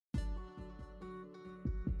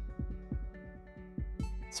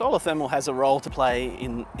Solar thermal has a role to play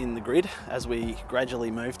in the grid as we gradually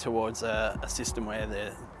move towards a system where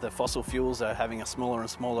the fossil fuels are having a smaller and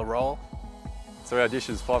smaller role. So our dish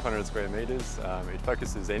is 500 square metres. It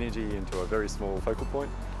focuses energy into a very small focal point.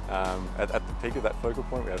 At the peak of that focal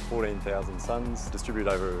point we have 14,000 suns distributed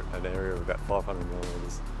over an area of about 500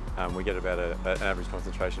 millimetres. We get about an average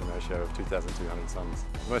concentration ratio of 2,200 suns.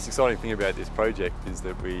 The most exciting thing about this project is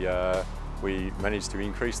that we managed to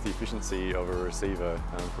increase the efficiency of a receiver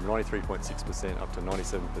from 93.6% up to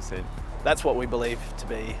 97%. That's what we believe to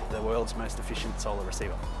be the world's most efficient solar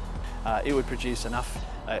receiver. It would produce enough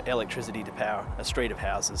electricity to power a street of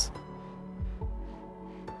houses.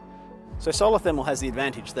 So solar thermal has the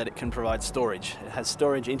advantage that it can provide storage. It has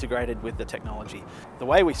storage integrated with the technology. The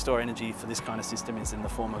way we store energy for this kind of system is in the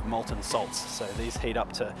form of molten salts. So these heat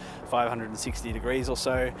up to 560 degrees or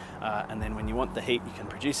so, and then when you want the heat you can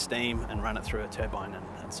produce steam and run it through a turbine,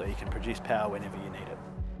 and so you can produce power whenever you need it.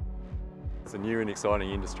 It's a new and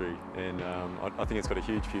exciting industry, and I think it's got a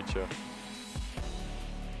huge future.